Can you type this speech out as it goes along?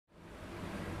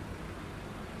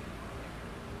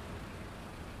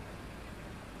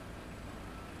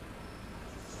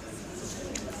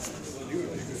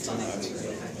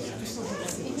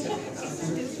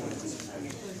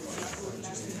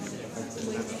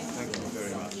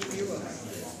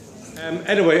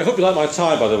Anyway, I hope you like my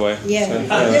tie, by the way. Yeah. So,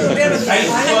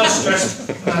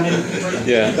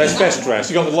 yeah, that's best dressed.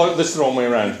 You got this the wrong way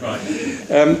around. Right.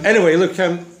 Anyway, look,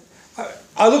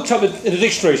 I looked up in the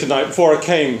dictionary tonight before I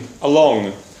came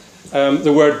along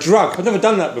the word drug. I've never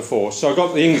done that before, so I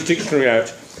got the English dictionary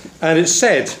out, and it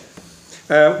said,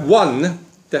 one,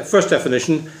 the first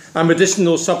definition, a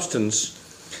medicinal substance.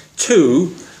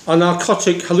 Two, a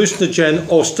narcotic, hallucinogen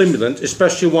or stimulant,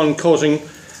 especially one causing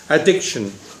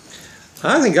addiction.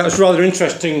 I think that was a rather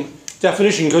interesting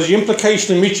definition, because the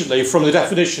implication immediately from the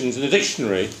definitions in the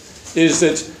dictionary is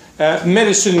that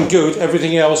medicine good,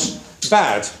 everything else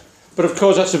bad. But of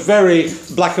course that's a very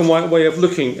black and white way of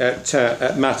looking at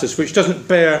matters, which doesn't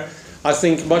bear, I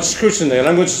think, much scrutiny. And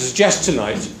I'm going to suggest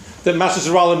tonight that matters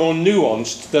are rather more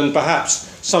nuanced than perhaps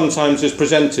sometimes is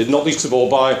presented, not least of all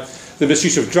by the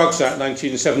Misuse of Drugs Act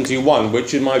 1971,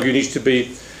 which in my view needs to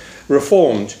be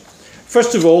reformed.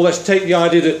 First of all, let's take the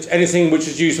idea that anything which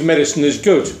is used for medicine is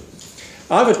good.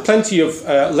 I've had plenty of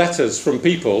letters from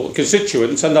people,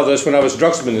 constituents and others when I was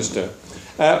drugs minister,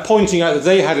 pointing out that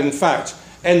they had in fact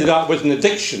ended up with an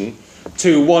addiction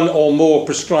to one or more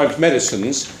prescribed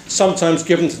medicines, sometimes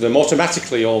given to them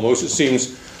automatically almost, it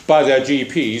seems, by their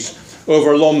GPs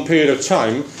over a long period of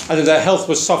time, and that their health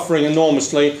was suffering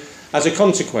enormously as a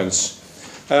consequence.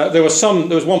 There was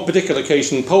one particular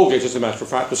case in Polegate, as a matter of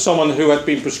fact, of someone who had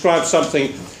been prescribed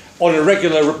something on a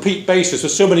regular repeat basis for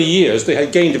so many years they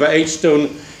had gained about 8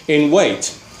 stone in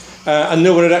weight, and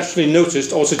no one had actually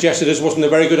noticed or suggested this wasn't a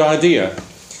very good idea.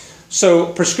 So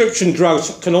prescription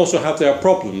drugs can also have their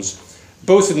problems,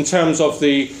 both in terms of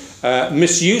the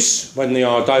misuse when they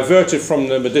are diverted from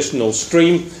the medicinal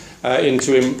stream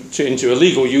into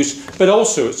illegal use, but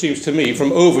also, it seems to me,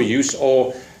 from overuse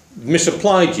or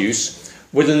misapplied use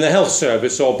within the health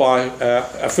service or by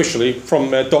officially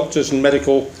from doctors and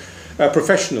medical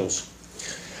professionals.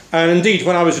 And indeed,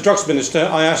 when I was a drugs minister,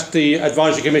 I asked the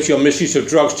Advisory Committee on Misuse of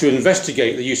Drugs to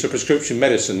investigate the use of prescription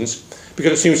medicines,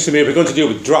 because it seems to me if we're going to deal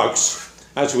with drugs,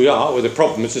 as we are, with a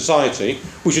problem in society,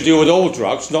 we should deal with all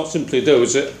drugs, not simply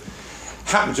those that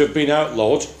happen to have been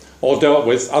outlawed or dealt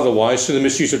with otherwise through the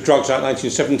Misuse of Drugs Act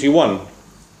 1971.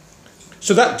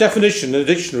 So that definition in the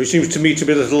dictionary seems to me to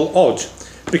be a little odd,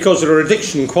 because there are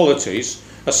addiction qualities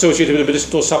associated with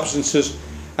medicinal substances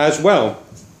as well.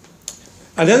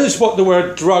 And then there's what the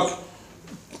word drug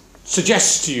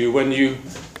suggests to you when you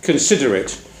consider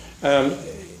it.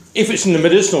 If it's in the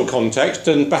medicinal context,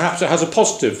 then perhaps it has a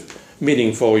positive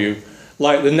meaning for you,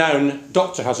 like the noun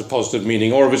doctor has a positive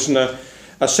meaning, or if it's in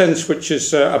a sense which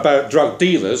is about drug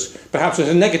dealers, perhaps it's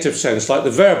a negative sense, like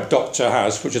the verb doctor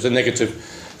has, which is a negative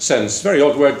sense. Very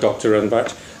odd word, doctor, in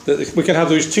fact. That we can have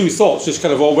those two thoughts, this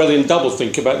kind of Orwellian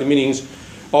double-think about the meanings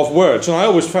of words. And I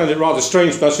always found it rather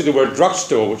strange when I see the word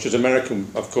drugstore, which is American,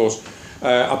 of course,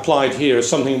 applied here as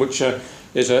something which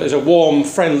is a warm,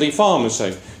 friendly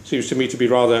pharmacy. Seems to me to be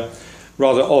rather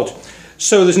odd.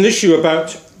 So there's an issue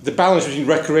about the balance between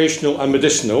recreational and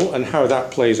medicinal and how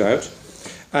that plays out.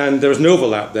 And there is an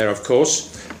overlap there, of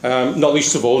course, not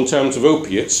least of all in terms of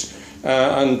opiates.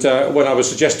 And when I was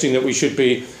suggesting that we should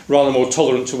be rather more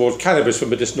tolerant toward cannabis for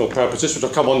medicinal purposes, which I'll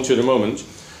come on to in a moment,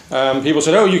 people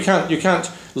said, oh, you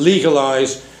can't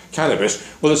legalise cannabis.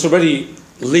 Well, it's already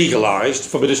legalised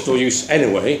for medicinal use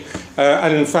anyway,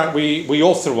 and in fact we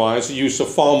authorise the use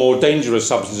of far more dangerous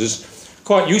substances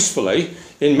quite usefully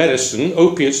in medicine,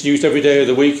 opiates used every day of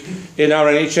the week in our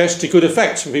NHS to good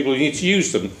effect for people who need to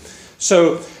use them.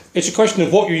 So it's a question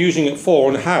of what you're using it for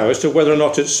and how, as to whether or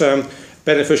not it's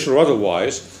beneficial or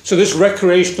otherwise. So this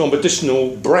recreational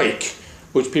medicinal break,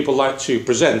 which people like to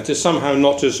present, is somehow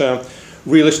not as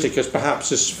realistic as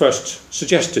perhaps is first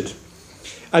suggested.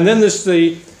 And then there's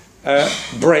the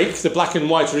break, the black and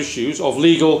white issues of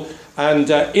legal and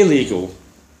illegal.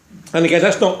 And again,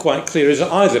 that's not quite clear, is it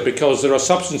either, because there are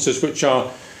substances which are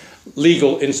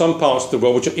legal in some parts of the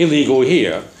world which are illegal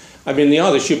here. I mean, they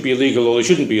either should be illegal or they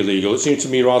shouldn't be illegal. It seems to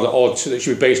me rather odd that it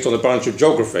should be based on a branch of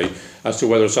geography as to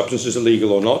whether a substance is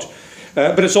illegal or not.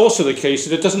 But it's also the case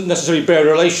that it doesn't necessarily bear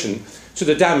relation to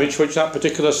the damage which that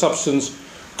particular substance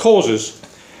causes.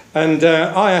 And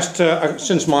I asked,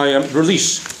 since my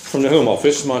release from the Home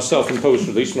Office, my self-imposed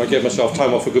release, when I gave myself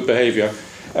time off for good behaviour,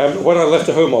 when I left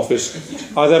the Home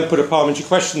Office, I then put a parliamentary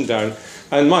question down.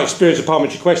 And my experience of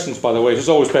parliamentary questions, by the way, it's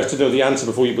always best to know the answer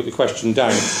before you put the question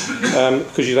down,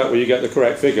 because that way you get the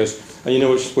correct figures and you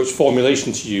know which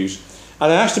formulation to use.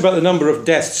 And I asked about the number of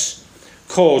deaths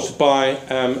caused by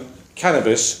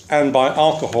cannabis and by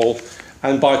alcohol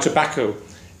and by tobacco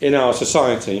in our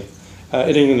society.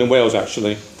 in England and Wales,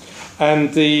 actually.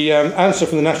 And the answer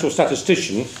from the national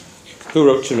statistician, who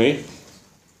wrote to me,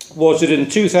 was that in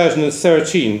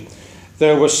 2013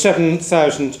 there were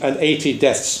 7,080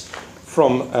 deaths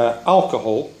from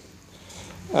alcohol.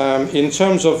 In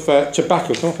terms of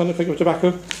tobacco, can I find a figure of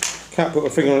tobacco? Can't put my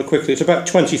finger on it quickly. It's about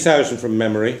 20,000 from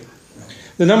memory.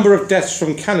 The number of deaths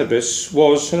from cannabis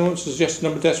was, anyone suggest the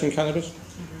number of deaths from cannabis?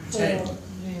 10.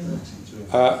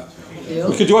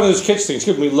 We could do one of those kids things,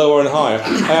 give me lower and higher.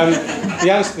 The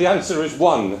answer is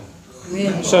 1.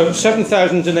 So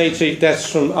 7,080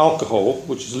 deaths from alcohol,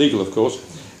 which is legal of course,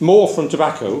 more from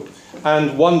tobacco,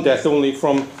 and 1 death only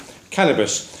from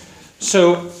cannabis.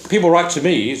 So people write to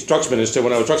me, as drugs minister,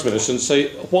 when I was drugs minister, and say,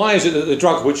 why is it that the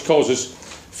drug which causes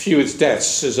fewest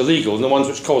deaths is illegal and the ones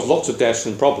which cause lots of deaths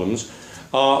and problems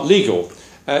are legal?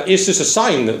 Is this a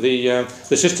sign that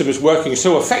the system is working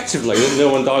so effectively that no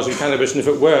one dies of cannabis, and if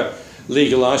it were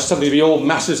legalised, suddenly there'd be all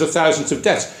masses of thousands of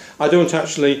deaths? I don't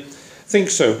actually think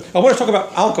so. I want to talk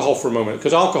about alcohol for a moment,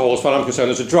 because alcohol, as far as I'm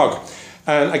concerned, is a drug.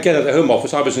 And again, at the Home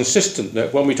Office, I was insistent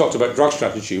that when we talked about drug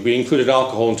strategy, we included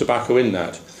alcohol and tobacco in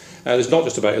that. It's not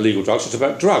just about illegal drugs, it's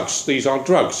about drugs. These are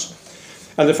drugs.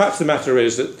 And the fact of the matter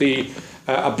is that the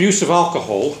abuse of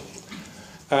alcohol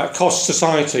costs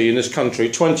society in this country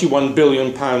 £21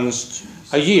 billion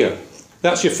a year.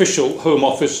 That's the official Home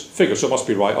Office figure, so it must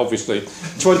be right, obviously.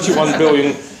 £21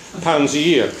 billion a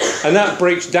year. And that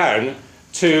breaks down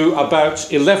to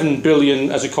about 11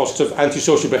 billion as a cost of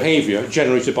antisocial behaviour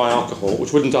generated by alcohol,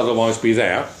 which wouldn't otherwise be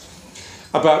there.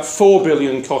 About 4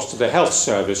 billion cost to the health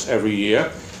service every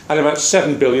year, and about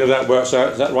 7 billion, if that works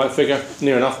out, is that right figure?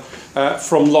 Near enough,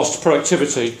 from lost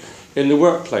productivity in the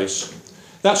workplace.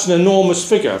 That's an enormous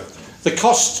figure. The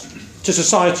cost to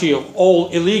society of all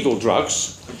illegal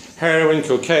drugs, heroin,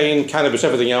 cocaine, cannabis,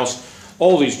 everything else,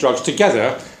 all these drugs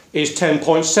together is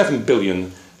 10.7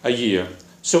 billion a year.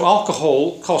 So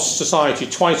alcohol costs society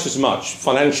twice as much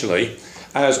financially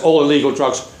as all illegal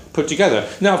drugs put together.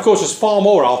 Now, of course, there's far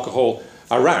more alcohol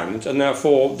around, and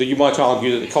therefore you might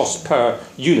argue that the cost per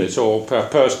unit or per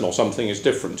person or something is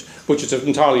different, which is an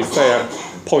entirely fair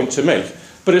point to make.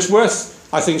 But it's worth,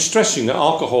 I think, stressing that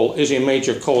alcohol is a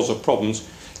major cause of problems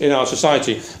in our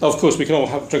society. Of course, we can all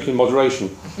have drink in moderation.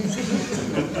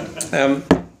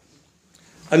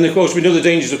 And of course, we know the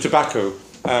dangers of tobacco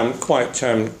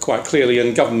quite clearly,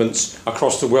 and governments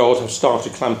across the world have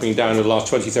started clamping down in the last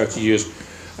 20, 30 years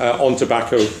on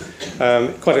tobacco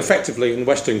quite effectively in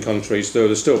Western countries, though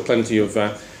there's still plenty of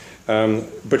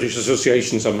British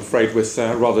associations, I'm afraid, with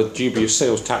rather dubious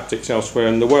sales tactics elsewhere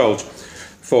in the world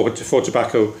for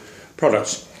tobacco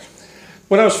products.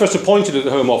 When I was first appointed at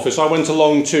the Home Office, I went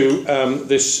along to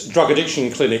this drug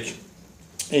addiction clinic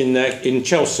in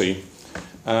Chelsea,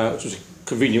 which was a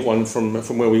convenient one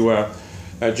from where we were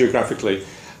geographically.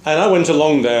 And I went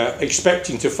along there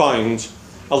expecting to find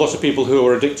a lot of people who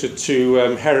were addicted to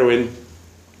heroin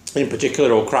in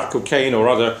particular, or crack cocaine or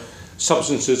other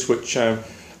substances which are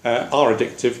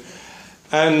addictive.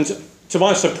 And to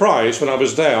my surprise, when I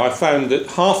was there, I found that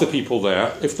half the people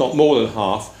there, if not more than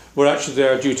half, were actually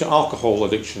there due to alcohol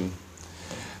addiction.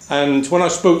 And when I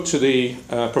spoke to the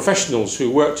professionals who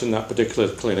worked in that particular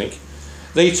clinic,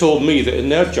 they told me that in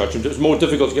their judgment it was more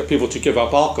difficult to get people to give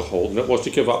up alcohol than it was to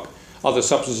give up other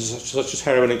substances such as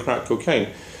heroin and crack cocaine.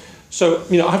 So,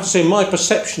 I have to say my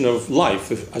perception of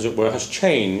life, as it were, has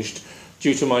changed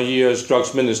due to my year as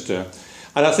drugs minister.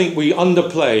 And I think we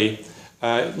underplay,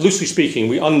 loosely speaking,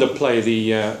 we underplay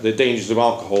the dangers of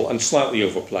alcohol and slightly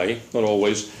overplay, not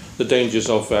always, the dangers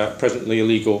of presently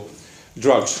illegal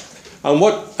drugs. And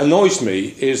what annoys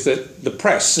me is that the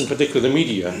press, in particular the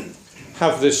media,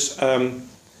 have this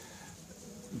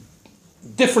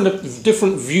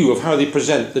different view of how they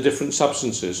present the different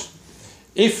substances.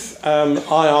 If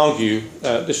I argue,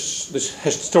 this has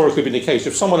historically been the case,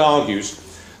 if someone argues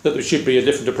that there should be a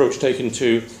different approach taken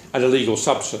to an illegal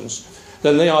substance,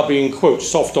 then they are being, quote,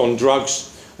 soft on drugs,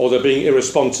 or they're being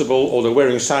irresponsible, or they're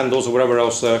wearing sandals, or whatever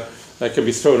else that can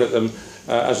be thrown at them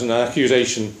as an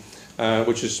accusation,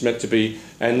 which is meant to be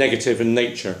negative in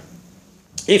nature.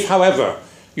 If, however,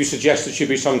 you suggest there should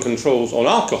be some controls on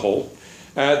alcohol,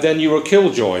 then you're a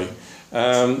killjoy.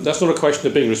 That's not a question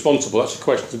of being responsible, that's a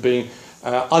question of being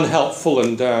unhelpful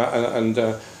and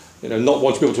not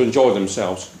wanting people to enjoy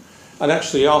themselves. And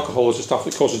actually alcohol is the stuff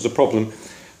that causes the problem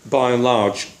by and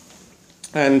large.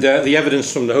 And the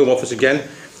evidence from the Home Office again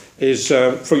is,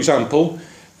 for example,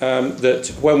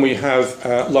 that when we have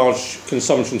large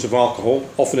consumptions of alcohol,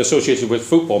 often associated with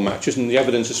football matches, and the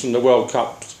evidence is from the World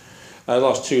Cups,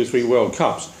 last 2 or 3 World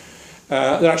Cups,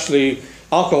 that actually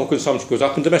alcohol consumption goes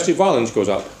up and domestic violence goes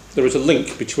up. There is a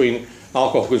link between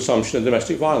alcohol consumption and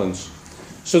domestic violence.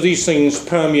 So these things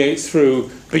permeate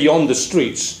through beyond the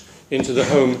streets into the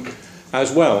home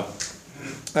as well.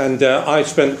 And I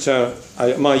spent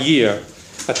my year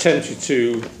attempting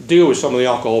to deal with some of the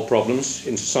alcohol problems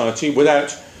in society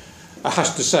without, I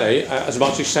have to say, as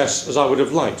much success as I would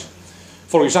have liked.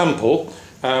 For example,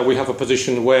 we have a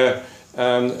position where,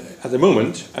 at the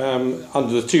moment,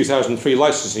 under the 2003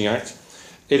 Licensing Act,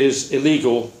 it is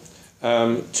illegal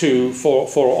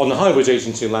for on the Highways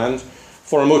Agency land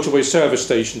for a motorway service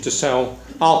station to sell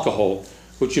alcohol,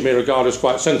 which you may regard as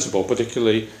quite sensible,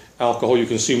 particularly alcohol you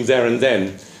consume there and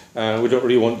then. We don't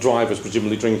really want drivers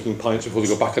presumably drinking pints before they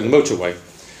go back on the motorway.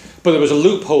 But there was a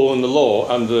loophole in the law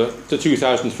under the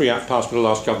 2003 Act passed by the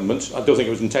last government. I don't think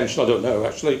it was intentional, I don't know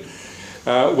actually,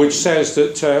 which says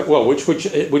that,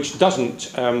 which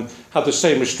doesn't have the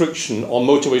same restriction on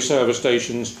motorway service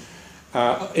stations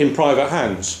in private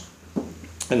hands.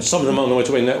 And some of them on the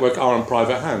motorway network are in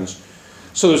private hands.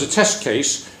 So there's a test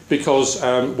case because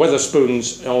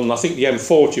Wetherspoons on, I think, the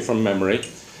M40 from memory,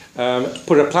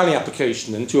 put a planning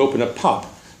application in to open a pub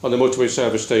on the motorway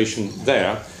service station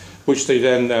there, which they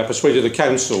then persuaded the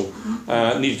council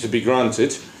needed to be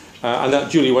granted, and that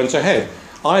duly went ahead.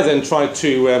 I then tried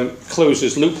to close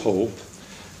this loophole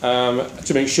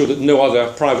to make sure that no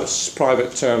other private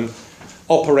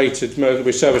operated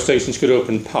motorway service stations could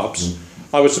open pubs.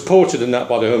 I was supported in that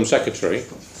by the Home Secretary,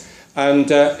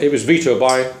 and it was vetoed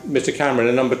by Mr Cameron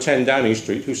at number 10 Downing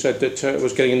Street, who said that it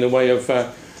was getting in the way of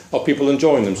people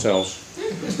enjoying themselves.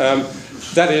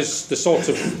 That is the sort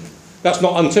of, that's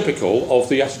not untypical of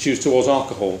the attitudes towards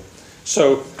alcohol.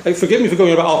 So, forgive me for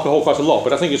going about alcohol quite a lot,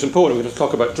 but I think it's important when we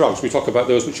talk about drugs, we talk about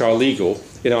those which are legal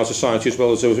in our society as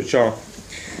well as those which are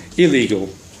illegal.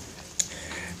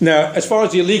 Now, as far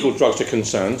as the illegal drugs are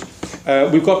concerned,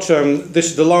 we've got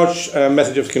the large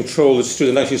method of control is through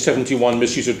the 1971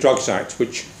 Misuse of Drugs Act,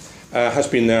 which has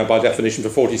been there by definition for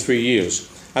 43 years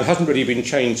and hasn't really been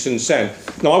changed since then.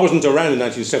 Now, I wasn't around in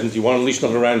 1971, at least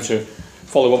not around to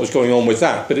follow what was going on with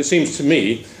that, but it seems to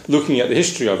me, looking at the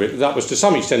history of it, that was to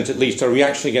some extent at least a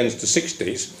reaction against the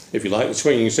 60s, if you like, the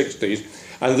swinging 60s,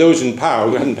 and those in power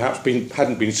who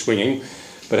hadn't been swinging,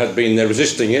 but had been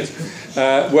resisting it,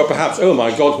 were perhaps, oh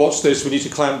my God, what's this? We need to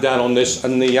clamp down on this,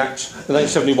 and the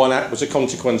 1971 Act was a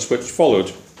consequence which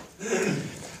followed.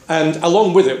 And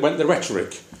along with it went the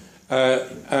rhetoric,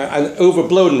 and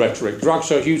overblown rhetoric.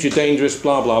 Drugs are hugely dangerous,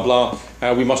 blah, blah, blah.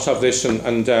 We must have this,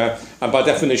 and by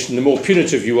definition, the more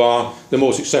punitive you are, the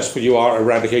more successful you are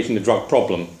eradicating the drug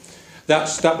problem.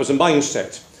 That was a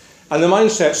mindset. And the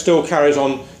mindset still carries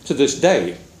on to this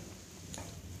day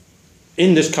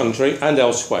in this country and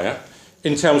elsewhere,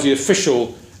 in terms of the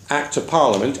official act of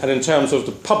Parliament and in terms of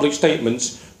the public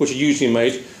statements which are usually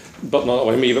made, but not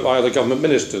by me, but by other government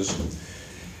ministers.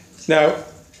 Now,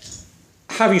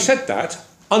 having said that,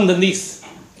 underneath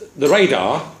the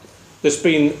radar, there's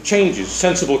been changes,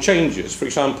 sensible changes. For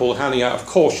example, handing out of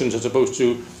cautions as opposed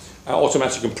to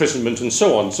automatic imprisonment and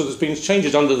so on. So there's been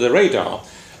changes under the radar.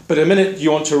 But the minute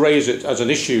you want to raise it as an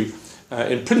issue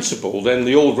in principle, then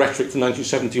the old rhetoric from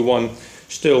 1971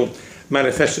 still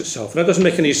manifests itself. And that doesn't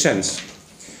make any sense.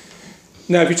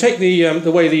 Now, if you take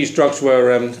the way these drugs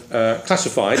were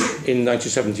classified in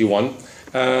 1971,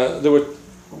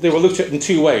 they were looked at in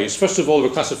two ways. First of all, they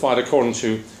were classified according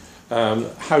to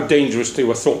how dangerous they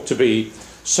were thought to be.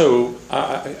 So,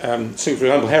 for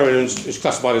example, heroin is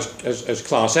classified as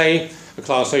Class A, a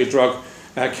Class A drug.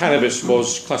 Cannabis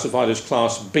was classified as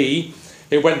Class B.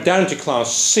 It went down to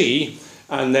Class C,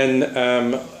 and then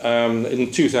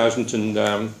in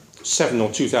 2007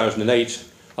 or 2008,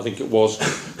 I think it was,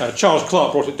 Charles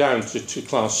Clarke brought it down to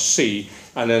Class C,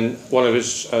 and then one of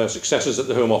his successors at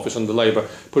the Home Office under Labour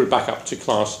put it back up to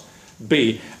Class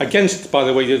B, against, by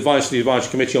the way, the advice of the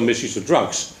Advisory Committee on Misuse of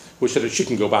Drugs, which said it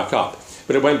shouldn't go back up,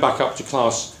 but it went back up to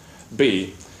Class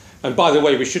B. And by the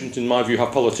way, we shouldn't, in my view,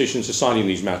 have politicians deciding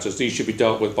these matters. These should be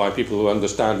dealt with by people who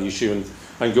understand the issue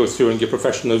and go through and give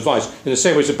professional advice. In the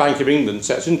same way as the Bank of England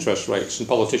sets interest rates, and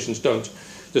politicians don't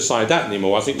decide that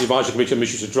anymore. I think the Advisory Committee on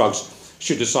Misuse of Drugs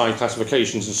should decide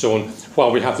classifications and so on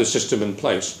while we have this system in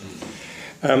place.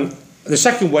 The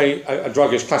second way a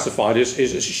drug is classified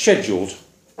is scheduled.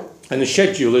 And the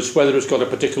schedule is whether it's got a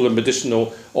particular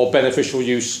medicinal or beneficial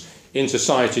use in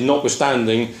society,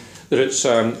 notwithstanding that it's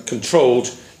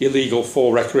controlled, illegal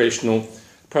for recreational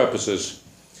purposes.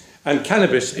 And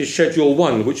cannabis is Schedule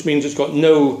 1, which means it's got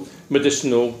no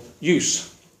medicinal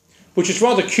use, which is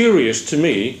rather curious to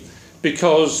me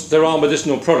because there are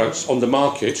medicinal products on the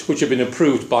market which have been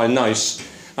approved by NICE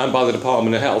and by the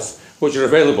Department of Health, which are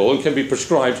available and can be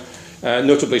prescribed,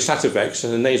 notably Sativex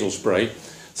and a nasal spray.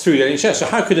 through the NHS. So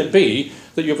how could it be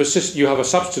that you have a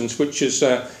substance which is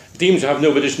deemed to have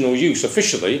no medicinal use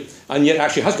officially, and yet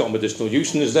actually has got medicinal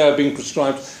use and is there being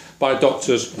prescribed by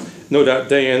doctors, no doubt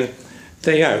day in,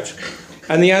 day out?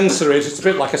 And the answer is, it's a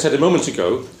bit like I said a moment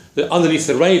ago, that underneath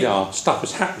the radar stuff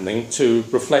is happening to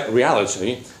reflect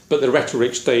reality, but the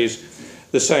rhetoric stays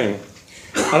the same.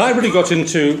 And I really got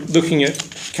into looking at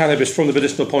cannabis from the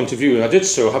medicinal point of view, and I did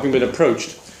so having been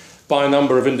approached by a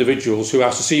number of individuals who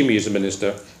asked to see me as a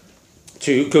minister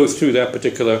to go through their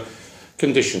particular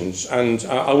conditions. And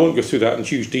I won't go through that in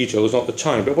huge detail, there's not the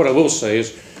time, but what I will say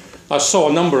is I saw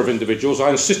a number of individuals. I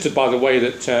insisted, by the way,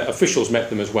 that officials met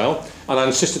them as well, and I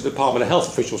insisted the Department of Health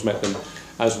officials met them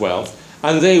as well.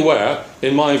 And they were,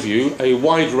 in my view, a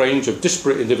wide range of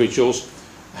disparate individuals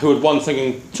who had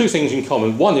two things in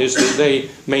common. One is that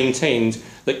they maintained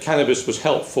that cannabis was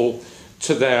helpful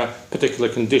to their particular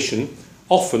condition,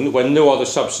 often when no other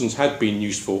substance had been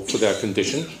useful for their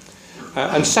condition.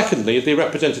 And secondly, they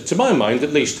represented, to my mind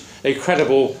at least, a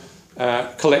credible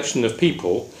collection of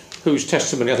people whose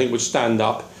testimony I think would stand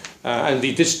up, and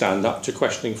they did stand up to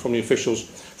questioning from the officials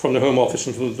from the Home Office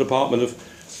and from the Department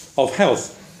of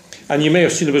Health. And you may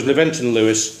have seen there was an event in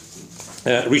Lewes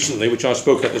recently, which I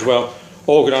spoke at as well,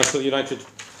 organised by the United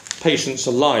Patients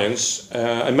Alliance,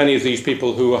 and many of these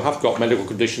people who have got medical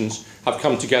conditions have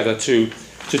come together to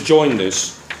join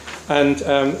this. And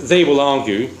they will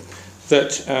argue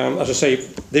that, as I say,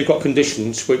 they've got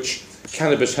conditions which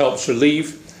cannabis helps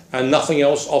relieve and nothing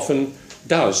else often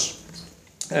does.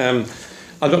 I'm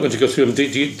not going to go through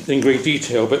them in great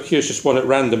detail, but here's just one at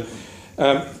random.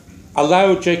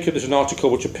 There's an article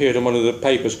which appeared in one of the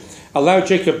papers, allow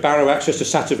Jacob Barrow access to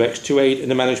Sativex to aid in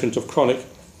the management of chronic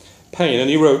pain. And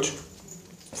he wrote,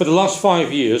 for the last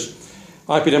 5 years,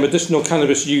 I've been a medicinal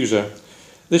cannabis user.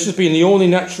 This has been the only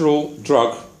natural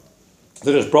drug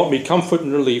that has brought me comfort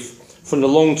and relief from the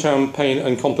long-term pain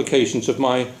and complications of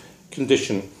my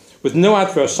condition. With no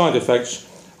adverse side effects,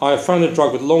 I have found a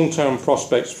drug with long-term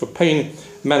prospects for pain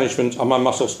management and my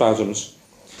muscle spasms.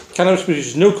 Cannabis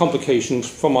produces no complications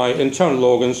for my internal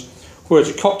organs, whereas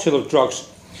a cocktail of drugs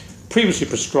previously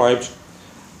prescribed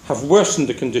have worsened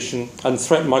the condition and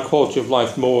threatened my quality of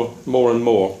life more and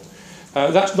more.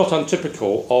 That's not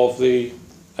untypical of the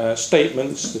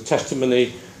statements, the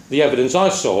testimony, the evidence I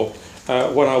saw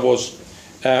when I was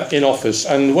in office.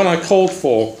 And when I called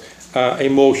for a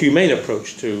more humane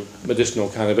approach to medicinal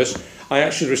cannabis, I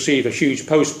actually received a huge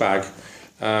post bag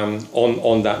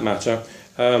on that matter.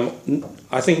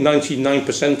 I think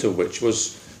 99% of which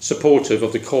was supportive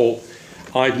of the call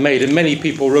I'd made, and many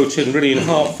people wrote in really in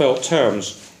heartfelt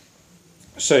terms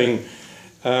saying,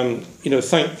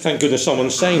 thank goodness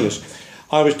someone's saying this.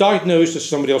 I was diagnosed, as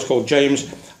somebody else called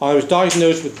James, I was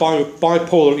diagnosed with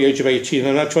bipolar at the age of 18, and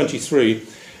I'm now 23.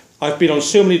 I've been on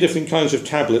so many different kinds of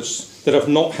tablets that have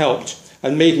not helped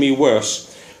and made me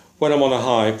worse when I'm on a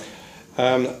high.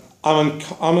 When I'm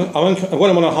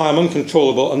on a high, I'm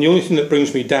uncontrollable, and the only thing that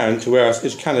brings me down to earth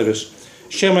is cannabis.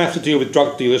 Shame I have to deal with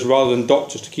drug dealers rather than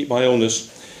doctors to keep my illness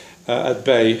at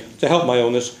bay, to help my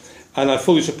illness, and I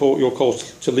fully support your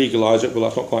calls to legalise it, well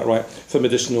that's not quite right, for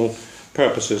medicinal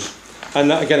purposes. And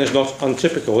that again is not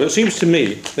untypical. It seems to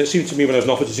me when I was in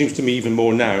office, it seems to me even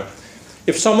more now,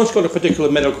 if someone's got a particular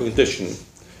medical condition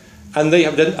and they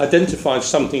have identified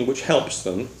something which helps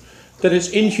them, then it's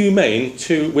inhumane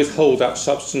to withhold that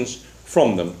substance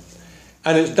from them.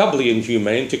 And it's doubly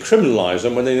inhumane to criminalise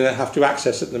them when they then have to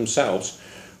access it themselves,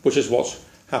 which is what's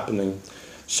happening.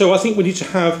 So I think we need to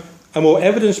have a more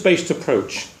evidence-based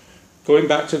approach, going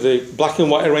back to the black and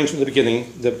white arrangement at the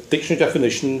beginning, the dictionary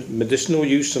definition, medicinal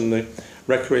use and the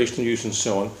recreational use and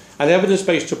so on, an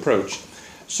evidence-based approach.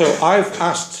 So I've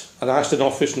asked in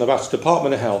office and I've asked the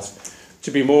Department of Health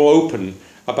to be more open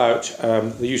about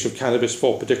the use of cannabis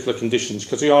for particular conditions,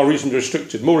 because they are reasonably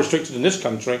restricted, more restricted in this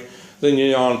country than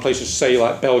they are in places, say,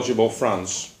 like Belgium or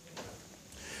France.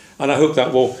 And I hope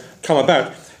that will come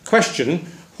about. Question,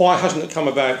 why hasn't it come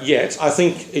about yet? I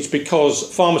think it's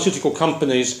because pharmaceutical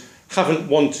companies haven't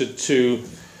wanted to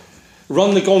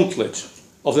run the gauntlet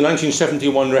of the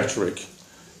 1971 rhetoric.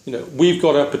 We've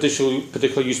got a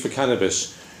particular use for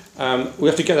cannabis. We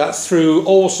have to get that through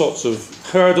all sorts of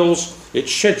hurdles.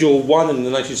 It's Schedule 1 in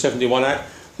the 1971 Act.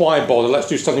 Why bother? Let's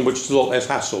do something which is a lot less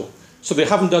hassle. So they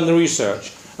haven't done the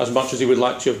research as much as they would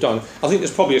like to have done. I think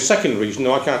there's probably a second reason,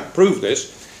 though I can't prove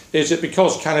this, is that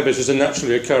because cannabis is a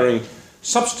naturally occurring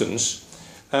substance,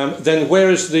 then where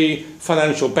is the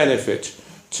financial benefit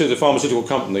to the pharmaceutical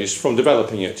companies from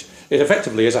developing it? It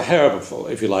effectively is a herb,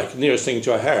 if you like, nearest thing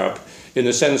to a herb, in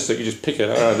the sense that you just pick it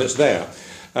and it's there.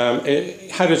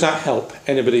 How does that help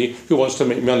anybody who wants to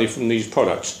make money from these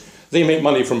products? They make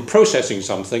money from processing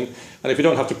something, and if you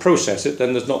don't have to process it,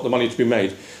 then there's not the money to be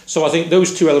made. So I think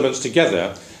those two elements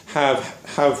together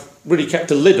have really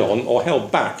kept a lid on or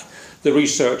held back the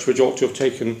research which ought to have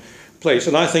taken place.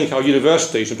 And I think our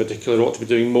universities in particular ought to be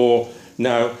doing more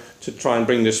now to try and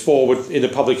bring this forward in a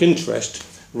public interest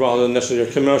rather than necessarily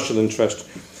a commercial interest,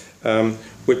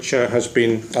 which has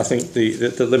been, I think,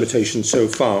 the limitation so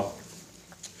far.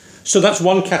 So that's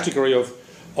one category of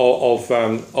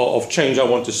change I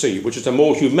want to see, which is a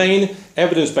more humane,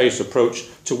 evidence-based approach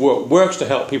to works to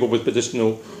help people with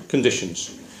medicinal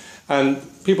conditions. And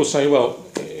people say, well,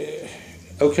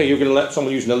 okay, you're going to let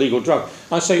someone use an illegal drug.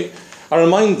 I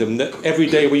remind them that every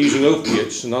day we're using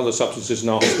opiates and other substances in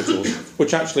our hospitals,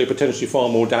 which actually are potentially far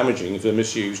more damaging if they're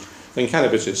misused than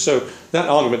cannabis is. So that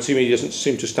argument to me doesn't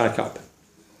seem to stack up.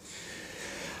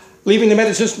 Leaving the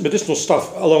medicinal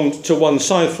stuff along to one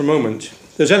side for a moment,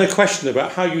 there's then a question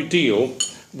about how you deal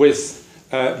with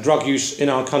drug use in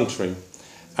our country.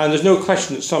 And there's no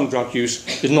question that some drug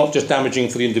use is not just damaging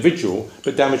for the individual,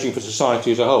 but damaging for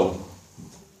society as a whole.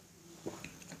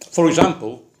 For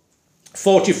example,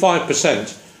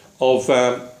 45% of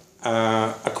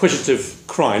acquisitive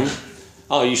crime,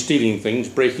 i.e. stealing things,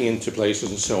 breaking into places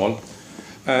and so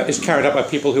on, is carried out by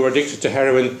people who are addicted to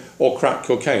heroin or crack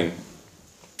cocaine.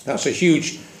 That's a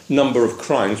huge number of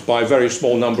crimes by a very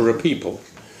small number of people.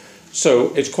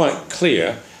 So it's quite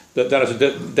clear that that has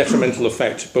a detrimental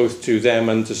effect both to them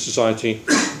and to society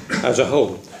as a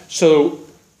whole. So,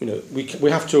 you know,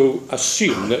 we have to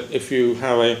assume that if you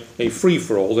have a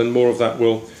free-for-all, then more of that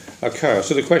will occur.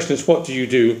 So the question is, what do you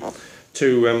do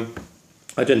to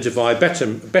identify a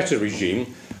better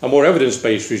regime, a more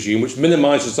evidence-based regime, which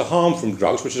minimises the harm from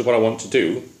drugs, which is what I want to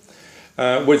do,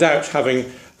 without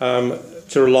having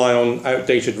to rely on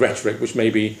outdated rhetoric, which may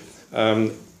be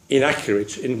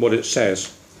inaccurate in what it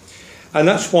says. And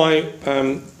that's why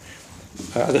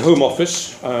the Home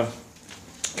Office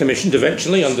commissioned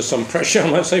eventually, under some pressure, I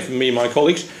might say, from me and my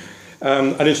colleagues,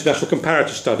 an international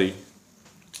comparative study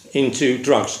into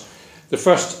drugs. The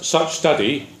first such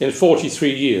study in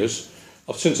 43 years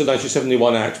since the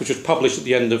 1971 Act, which was published at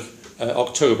the end of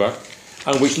October,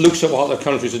 and which looks at what other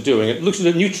countries are doing. It looks at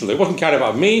it neutrally. It wasn't carried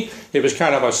out by me, it was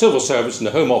carried out by civil servants in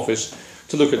the Home Office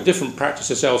to look at different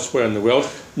practices elsewhere in the world,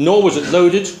 nor was it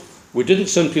loaded. We didn't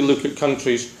simply look at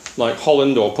countries like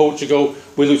Holland or Portugal,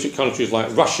 we looked at countries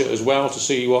like Russia as well to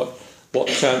see what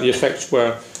the effects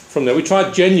were from there. We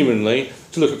tried genuinely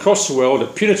to look across the world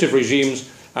at punitive regimes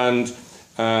and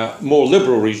more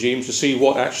liberal regimes to see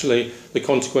what actually the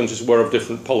consequences were of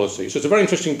different policies. So it's a very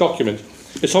interesting document.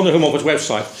 It's on the Home Office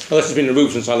website, unless it's been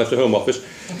removed since I left the Home Office,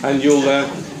 and you'll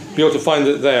be able to find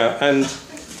it there. And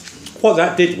what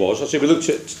that did was, we looked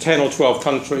at 10 or 12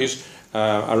 countries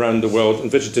around the world and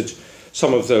visited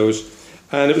some of those,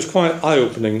 and it was quite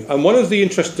eye-opening. And one of the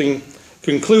interesting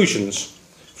conclusions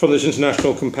from this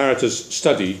international comparators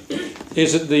study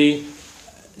is that the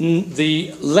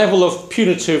level of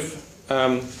punitive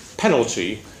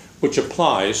penalty which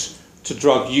applies to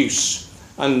drug use,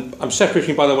 and I'm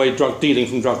separating, by the way, drug dealing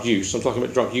from drug use, I'm talking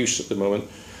about drug use at the moment,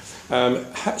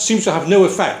 seems to have no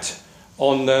effect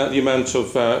on the amount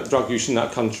of drug use in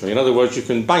that country. In other words, you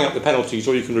can bang up the penalties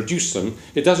or you can reduce them.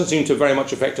 It doesn't seem to have very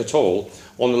much effect at all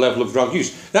on the level of drug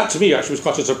use. That to me actually was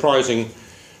quite a surprising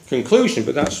conclusion,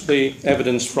 but that's the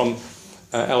evidence from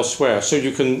elsewhere. So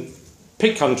you can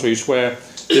pick countries where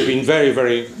they've been very,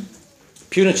 very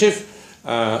punitive,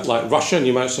 like Russia, and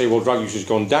you might say, well, drug use has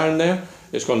gone down there.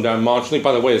 It's gone down marginally.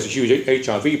 By the way, there's a huge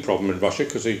HIV problem in Russia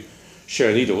because they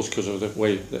share needles because of the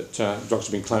way that drugs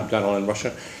have been clamped down on in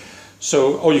Russia.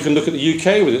 So, or you can look at the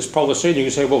UK with its policy and you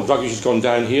can say, well, drug use has gone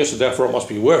down here, so therefore it must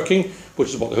be working, which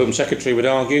is what the Home Secretary would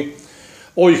argue.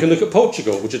 Or you can look at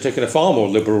Portugal, which has taken a far more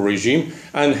liberal regime,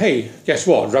 and hey, guess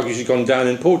what? Drug use has gone down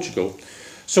in Portugal.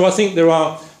 So I think there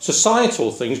are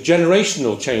societal things,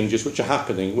 generational changes which are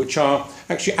happening, which are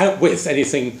actually outwith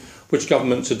anything which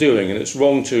governments are doing, and it's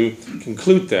wrong to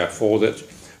conclude, therefore, that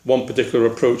one particular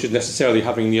approach is necessarily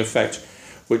having the effect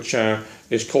which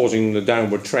is causing the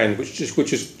downward trend, which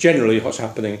is generally what's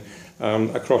happening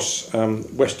across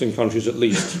Western countries at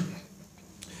least.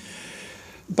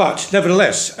 But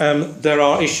nevertheless, there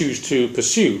are issues to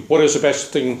pursue. What is the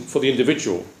best thing for the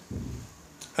individual?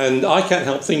 And I can't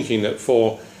help thinking that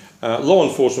for law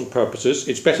enforcement purposes,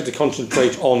 it's better to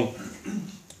concentrate on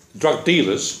drug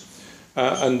dealers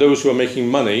and those who are making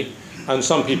money, and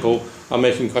some people are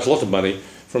making quite a lot of money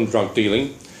from drug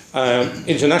dealing.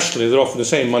 Internationally, they're often the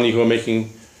same people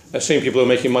who are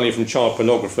making money from child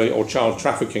pornography or child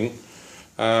trafficking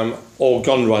or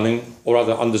gun running or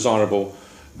other undesirable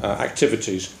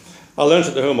activities. I learned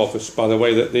at the Home Office, by the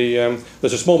way, that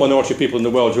there's a small minority of people in the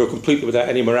world who are completely without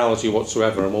any morality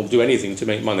whatsoever and will do anything to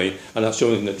make money, and that's the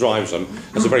only thing that drives them.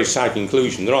 That's a very sad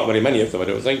conclusion. There aren't very many of them, I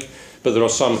don't think, but there are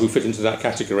some who fit into that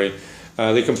category.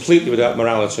 They're completely without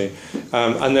morality,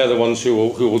 and they're the ones who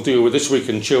will deal with this week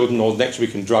in children or next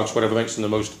week in drugs, whatever makes them the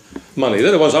most money.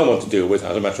 They're the ones I want to deal with,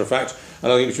 as a matter of fact,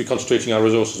 and I think we should be concentrating our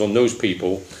resources on those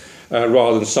people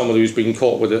rather than someone who's been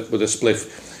caught with a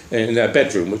spliff in their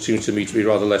bedroom, which seems to me to be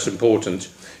rather less important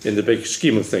in the big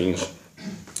scheme of things.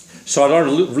 So I'd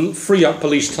rather free up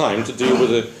police time to deal with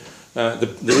the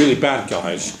really bad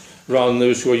guys rather than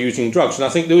those who are using drugs. And I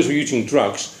think those who are using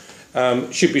drugs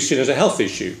should be seen as a health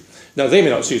issue. Now, they may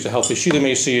not see it as a health issue, they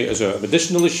may see it as a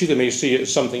medicinal issue, they may see it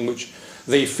as something which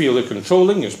they feel they're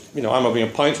controlling, as, you know, I'm having a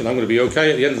pint and I'm going to be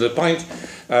okay at the end of the pint,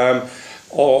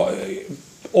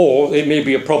 or it may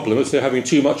be a problem if they're having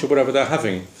too much or whatever they're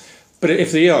having. But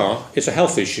if they are, it's a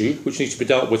health issue which needs to be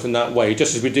dealt with in that way,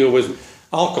 just as we deal with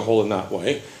alcohol in that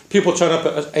way. People turn up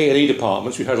at A&E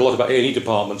departments. We heard a lot about A&E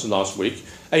departments last week.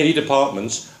 A&E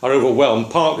departments are overwhelmed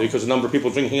partly because the number of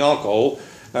people drinking alcohol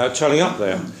turning up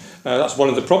there. That's one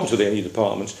of the problems with A&E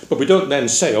departments. But we don't then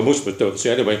say, or most of us don't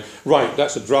say anyway, right,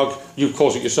 that's a drug, you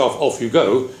cause it yourself, off you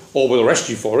go, or we'll arrest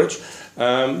you for it.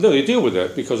 No, they deal with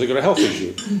it because they've got a health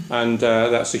issue. And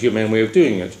that's the humane way of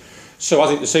doing it. So I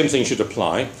think the same thing should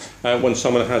apply when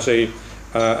someone has a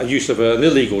use of an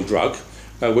illegal drug,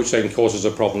 which then causes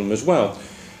a problem as well.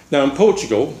 Now in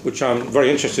Portugal, which I'm very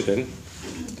interested in,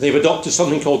 they've adopted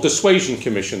something called dissuasion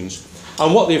commissions.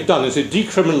 And what they've done is they've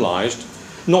decriminalised,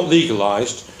 not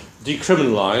legalised,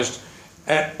 decriminalised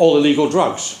all illegal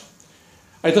drugs.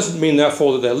 It doesn't mean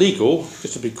therefore that they're legal,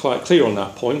 just to be quite clear on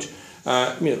that point.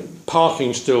 You know,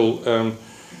 parking's still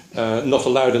not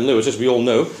allowed in Lewes, as we all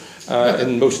know.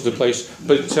 In most of the place,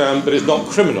 but it's not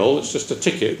criminal, it's just a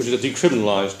ticket, which is a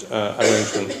decriminalised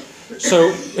arrangement.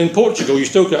 So in Portugal you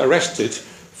still get arrested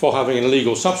for having an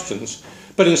illegal substance,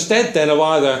 but instead then of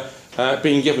either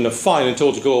being given a fine and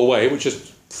told to go away, which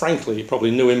is frankly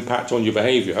probably no impact on your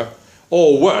behaviour,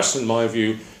 or worse in my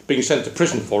view, being sent to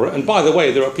prison for it. And by the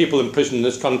way, there are people in prison in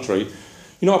this country,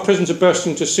 you know, our prisons are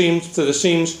bursting to the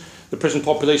seams. The prison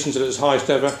population's at its highest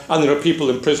ever, and there are people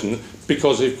in prison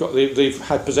because they've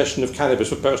had possession of cannabis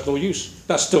for personal use.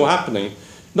 That's still happening.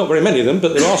 Not very many of them,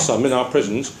 but there are some in our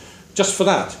prisons just for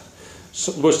that.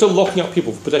 So we're still locking up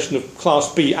people for possession of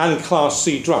Class B and Class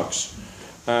C drugs.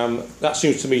 That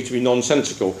seems to me to be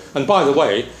nonsensical. And by the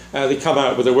way, they come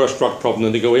out with a worse drug problem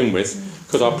than they go in with,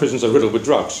 because our prisons are riddled with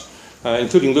drugs,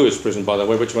 including Lewes prison, by the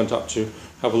way, which I went up to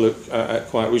have a look at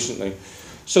quite recently.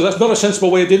 So that's not a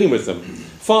sensible way of dealing with them.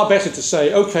 Far better to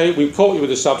say, okay, we've caught you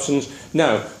with a substance,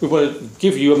 now we want to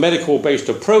give you a medical-based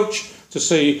approach to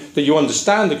see that you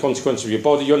understand the consequences of your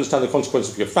body, you understand the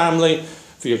consequences of your family,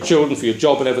 for your children, for your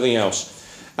job and everything else.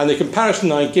 And the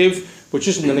comparison I give, which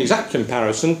isn't an exact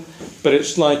comparison, but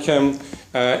it's like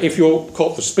if you're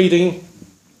caught for speeding,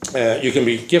 you can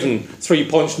be given 3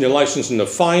 points in your licence and a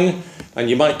fine, and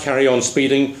you might carry on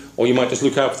speeding, or you might just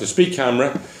look out for the speed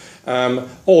camera.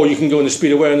 Or you can go on the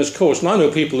speed awareness course. And I know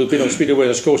people who've been on speed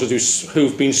awareness courses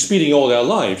who've been speeding all their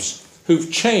lives,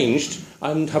 who've changed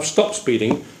and have stopped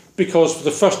speeding because for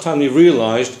the first time they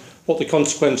realised what the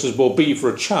consequences will be for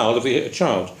a child if they hit a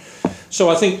child. So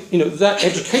I think, you know, that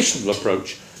educational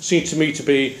approach seems to me to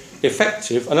be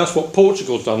effective, and that's what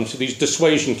Portugal's done to these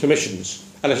dissuasion commissions.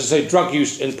 And as I say, drug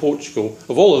use in Portugal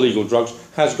of all illegal drugs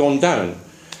has gone down.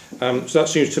 So that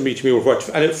seems to me to be right,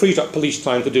 and it frees up police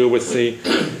time to deal with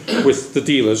the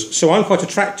dealers. So I'm quite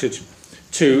attracted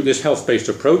to this health-based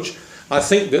approach. I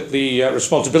think that the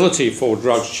responsibility for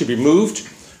drugs should be moved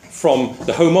from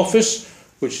the Home Office,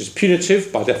 which is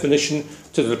punitive by definition,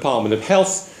 to the Department of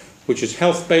Health, which is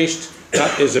health-based.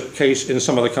 That is a case in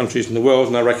some other countries in the world,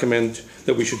 and I recommend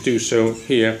that we should do so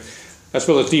here, as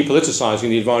well as depoliticising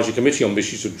the Advisory Committee on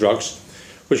Misuse of Drugs,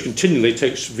 which continually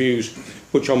takes views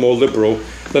which are more liberal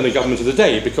than the government of the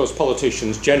day, because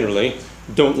politicians generally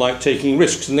don't like taking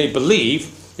risks, and they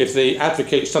believe if they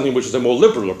advocate something which is a more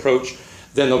liberal approach,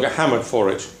 then they'll get hammered for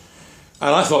it.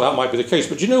 And I thought that might be the case.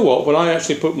 But you know what? When I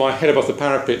actually put my head above the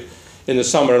parapet in the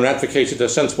summer and advocated a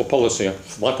sensible policy,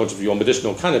 from my point of view, on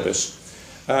medicinal cannabis,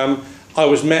 I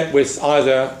was met with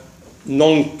either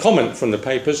non-comment from the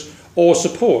papers or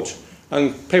support.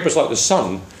 And papers like The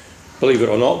Sun, believe it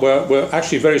or not, were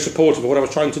actually very supportive of what I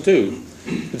was trying to do.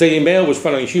 The Daily Mail was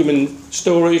following human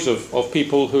stories of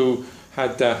people who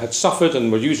had suffered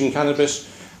and were using cannabis,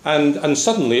 and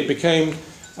suddenly it became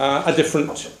a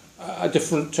different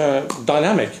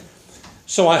dynamic.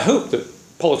 So I hope that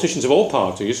politicians of all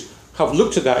parties have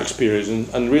looked at that experience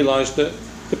and realised that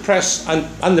the press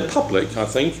and the public, I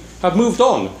think, have moved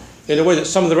on. in a way that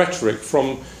some of the rhetoric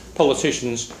from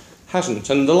politicians hasn't.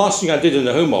 And the last thing I did in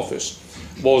the Home Office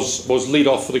was lead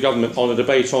off for the government on a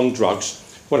debate on drugs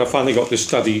when I finally got this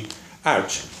study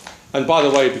out. And by the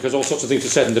way, because all sorts of things are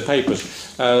said in the papers,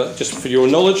 just for your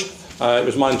knowledge, it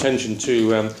was my intention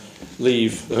to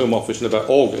leave the Home Office in about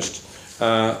August,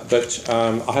 but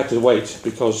I had to wait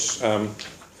because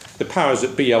the powers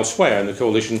that be elsewhere in the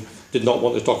coalition did not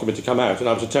want this document to come out, and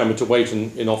I was determined to wait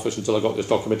in office until I got this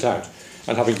document out.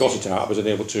 And having got it out, I was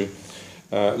unable to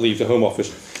leave the Home Office.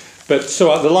 But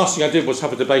so the last thing I did was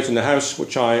have a debate in the House,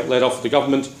 which I led off with the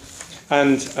government,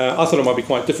 and I thought it might be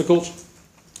quite difficult.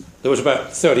 There was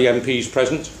about 30 MPs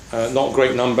present, not a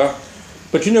great number.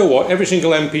 But you know what? Every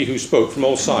single MP who spoke from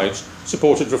all sides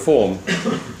supported reform.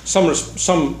 Some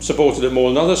supported it more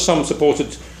than others. Some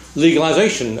supported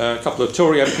legalisation. A couple of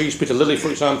Tory MPs, Peter Lilly, for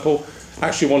example,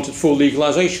 actually wanted full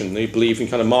legalisation. They believed in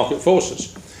kind of market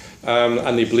forces.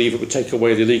 And they believe it would take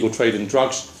away the illegal trade in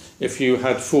drugs if you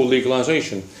had full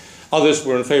legalisation. Others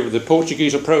were in favour of the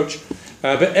Portuguese approach,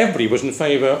 but everybody was in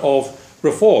favour of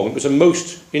reform. It was a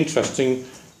most interesting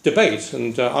debate,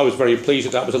 and I was very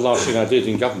pleased that was the last thing I did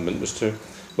in government, was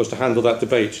to handle that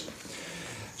debate.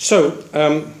 So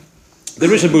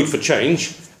there is a mood for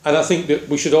change, and I think that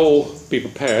we should all be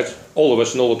prepared, all of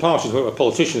us and all the parties, who are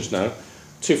politicians now,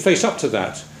 to face up to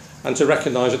that and to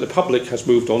recognise that the public has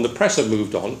moved on, the press have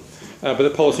moved on, but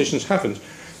the politicians haven't.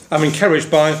 I'm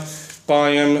encouraged by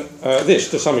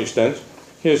this to some extent.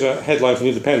 Here's a headline from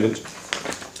The Independent.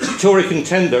 Tory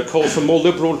contender calls for more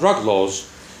liberal drug laws.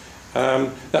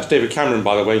 That's David Cameron,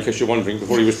 by the way, in case you're wondering,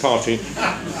 before he was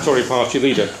Tory party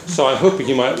leader. So I'm hoping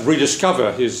he might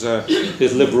rediscover his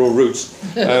liberal roots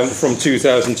from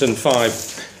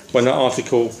 2005 when that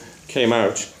article came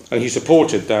out. And he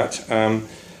supported that,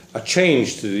 a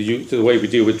change to the way we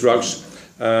deal with drugs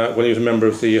when he was a member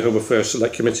of the Home Affairs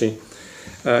Select Committee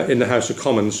in the House of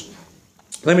Commons.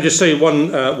 Let me just say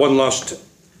one last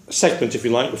segment, if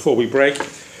you like, before we break,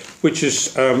 which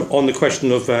is on the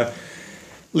question of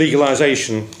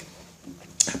legalisation.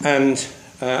 And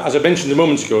as I mentioned a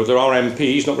moment ago, there are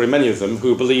MPs, not very many of them,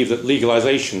 who believe that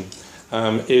legalisation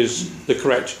is the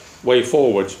correct way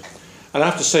forward. And I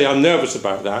have to say I'm nervous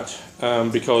about that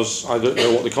because I don't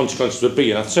know what the consequences would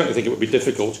be, and I certainly think it would be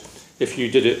difficult if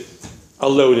you did it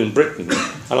alone in Britain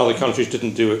and other countries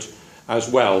didn't do it as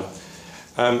well.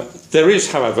 There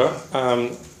is, however,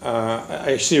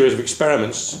 a series of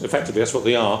experiments, effectively that's what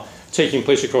they are, taking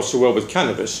place across the world with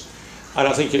cannabis. And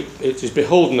I think it is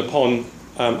beholden upon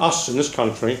us in this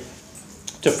country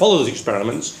to follow those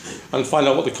experiments and find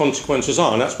out what the consequences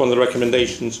are. And that's one of the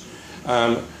recommendations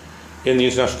in the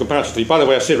international comparative study. By the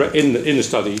way, I say in the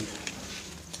study,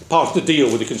 part of the deal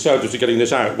with the Conservatives of getting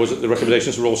this out was that the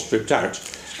recommendations were all stripped out.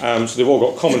 So they've all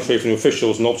got commentary from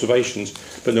officials and observations,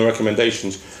 but no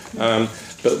recommendations.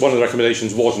 But one of the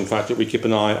recommendations was, in fact, that we keep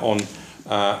an eye on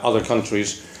other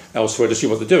countries elsewhere to see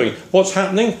what they're doing. What's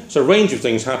happening? There's a range of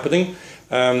things happening,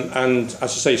 and as I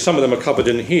say, some of them are covered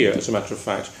in here, as a matter of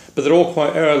fact, but they're all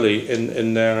quite early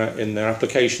in their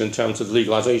application in terms of the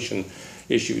legalisation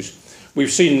issues. We've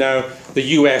seen now the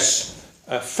US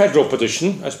federal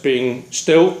position as being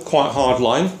still quite hard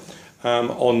line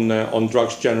on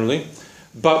drugs generally,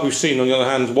 but we've seen, on the other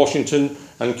hand, Washington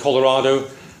and Colorado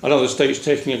and other states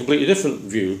taking a completely different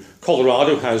view.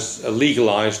 Colorado has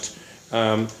legalised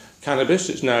cannabis.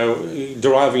 It's now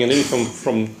deriving an income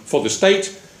for the state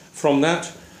from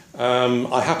that.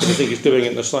 I happen to think it's doing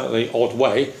it in a slightly odd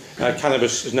way.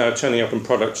 Cannabis is now turning up in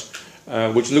products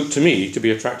which look to me to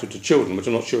be attractive to children, which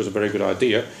I'm not sure is a very good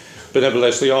idea. But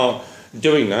nevertheless, they are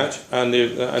doing that, and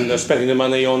they're spending the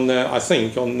money on, I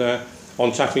think,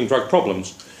 on tackling drug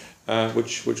problems,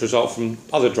 which result from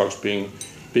other drugs being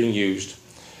used.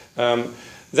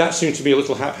 That seems to be a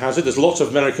little haphazard. There's lots of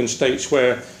American states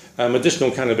where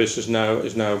medicinal cannabis is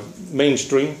now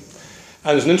mainstream,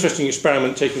 and there's an interesting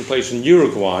experiment taking place in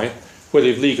Uruguay where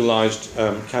they've legalised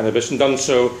cannabis and done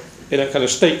so in a kind of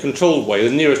state-controlled way.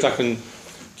 The nearest I can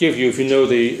give you, if you know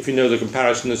the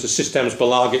comparison, is the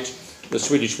Systembolaget, the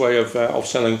Swedish way of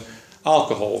selling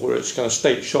alcohol, where it's kind of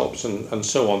state shops and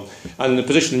so on. And the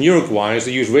position in Uruguay is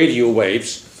they use radio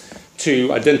waves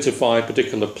to identify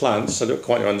particular plants. I don't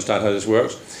quite understand how this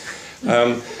works.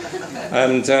 But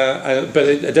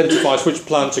it identifies which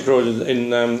plants are grown in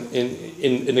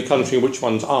the country and which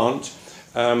ones aren't.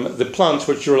 The plants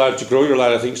which you're allowed to grow, you're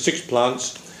allowed, I think, 6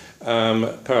 plants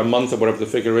per month or whatever the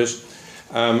figure is.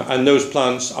 And those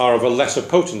plants are of a lesser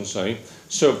potency.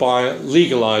 So by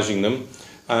legalising them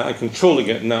and controlling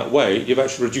it in that way, you've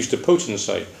actually reduced the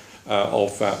potency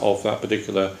of that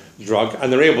particular drug.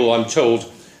 And they're able, I'm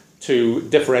told, to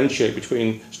differentiate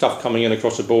between stuff coming in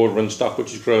across the border and stuff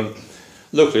which is grown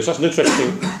locally. So that's an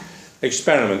interesting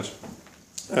experiment.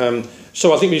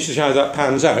 So I think we need to see how that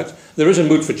pans out. There is a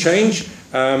mood for change.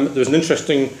 There was an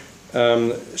interesting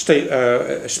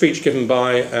speech given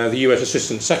by the US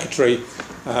Assistant Secretary,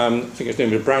 I think his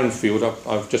name is Brownfield.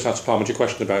 I've just asked a parliamentary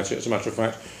question about it, as a matter of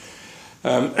fact,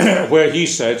 where he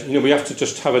said, you know, we have to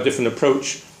just have a different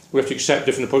approach. We have to accept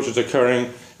different approaches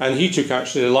occurring. And he took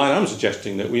actually the line I'm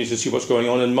suggesting, that we need to see what's going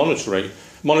on and monitoring.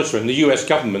 The US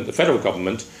government, the federal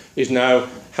government, is now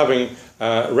having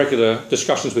regular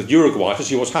discussions with Uruguay to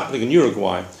see what's happening in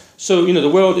Uruguay. So, you know, the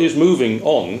world is moving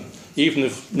on, even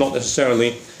if not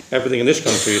necessarily everything in this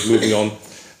country is moving on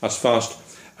as fast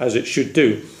as it should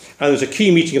do. And there's a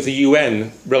key meeting of the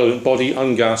UN relevant body,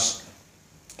 UNGAS,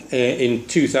 in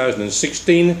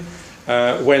 2016,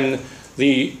 when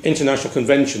the international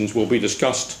conventions will be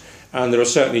discussed. And there are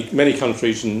certainly many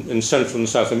countries in Central and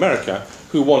South America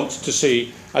who want to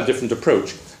see a different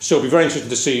approach. So it'll be very interesting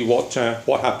to see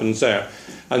what happens there.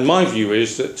 And my view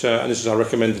is that, and this is I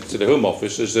recommended to the Home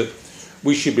Office, is that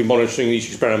we should be monitoring these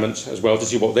experiments as well to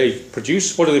see what they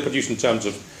produce. What do they produce in terms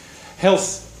of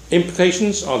health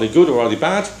implications? Are they good or are they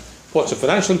bad? What's the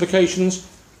financial implications?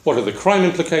 What are the crime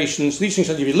implications? These things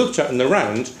need to be looked at in the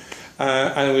round,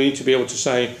 and we need to be able to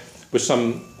say, with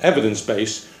some evidence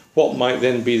base, what might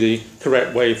then be the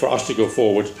correct way for us to go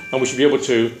forward. And we should be able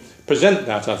to present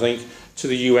that, I think, to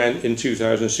the UN in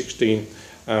 2016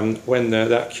 when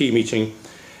that key meeting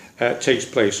takes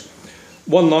place.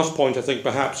 One last point, I think,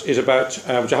 perhaps, is about,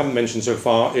 which I haven't mentioned so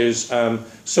far, is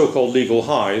so-called legal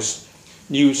highs,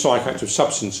 new psychoactive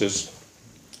substances.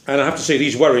 And I have to say,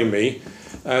 these worry me.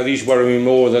 These worry me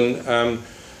more than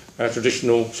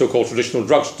so-called traditional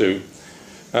drugs do.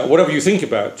 Whatever you think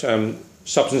about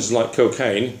substances like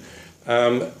cocaine,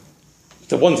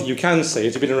 the one thing you can say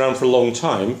is it's been around for a long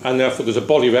time, and therefore there's a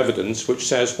body of evidence which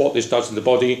says what this does to the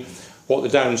body, what the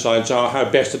downsides are, how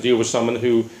best to deal with someone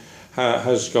who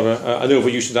has got an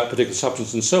overuse of that particular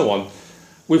substance, and so on.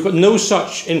 We've got no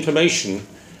such information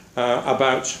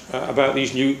about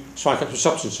these new psychoactive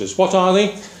substances. What are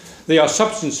they? They are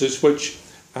substances which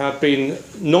have been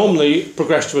normally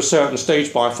progressed to a certain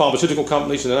stage by pharmaceutical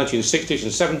companies in the 1960s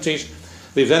and 70s.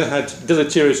 They've then had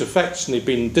deleterious effects and they've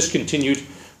been discontinued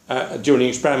during the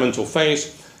experimental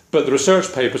phase, but the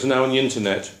research papers are now on the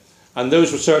internet, and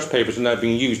those research papers are now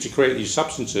being used to create these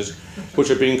substances which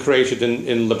are being created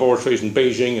in laboratories in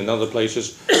Beijing and other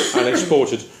places and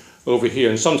exported over here.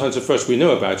 And sometimes the first we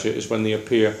know about it is when they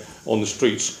appear on the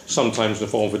streets, sometimes in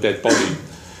the form of a dead body.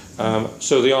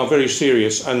 So they are very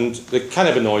serious, and the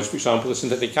cannabinoids, for example, the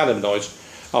synthetic cannabinoids,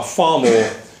 are far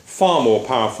more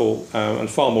powerful and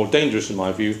far more dangerous, in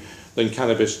my view, than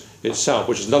cannabis itself,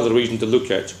 which is another reason to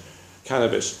look at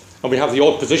cannabis. And we have the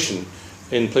odd position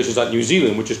in places like New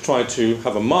Zealand, which has tried to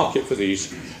have a market for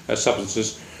these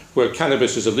substances, where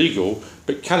cannabis is illegal,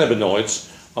 but cannabinoids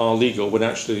are legal, when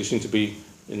actually they seem to be,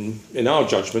 in our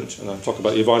judgment, and I'll talk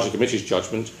about the advisory committee's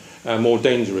judgment, more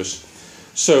dangerous.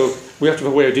 So we have to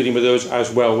have a way of dealing with those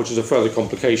as well, which is a further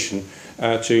complication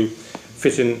to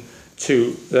fit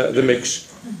into the mix.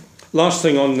 Last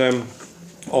thing on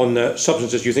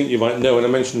substances you think you might know, and I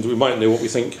mentioned we might know what we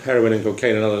think heroin and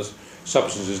cocaine and other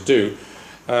substances do.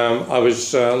 I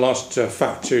was, last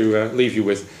fact to leave you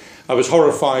with, I was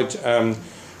horrified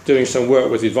doing some work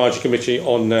with the advisory committee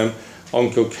on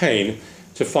cocaine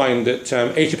to find that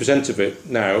 80% of it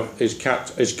now is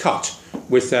cut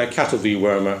with cattle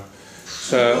dewormer.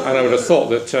 So, and I would have thought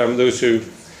that those who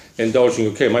indulge in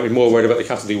cocaine might be more worried about the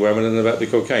cattle dewormer than about the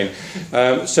cocaine.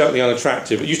 Certainly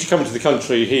unattractive. It used to come into the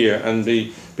country here and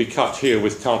be cut here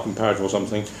with talcum powder or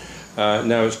something.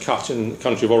 Now it's cut in the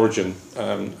country of origin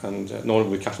and not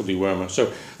with cattle dewormer.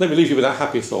 So let me leave you with that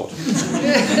happy thought.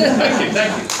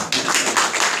 Thank you.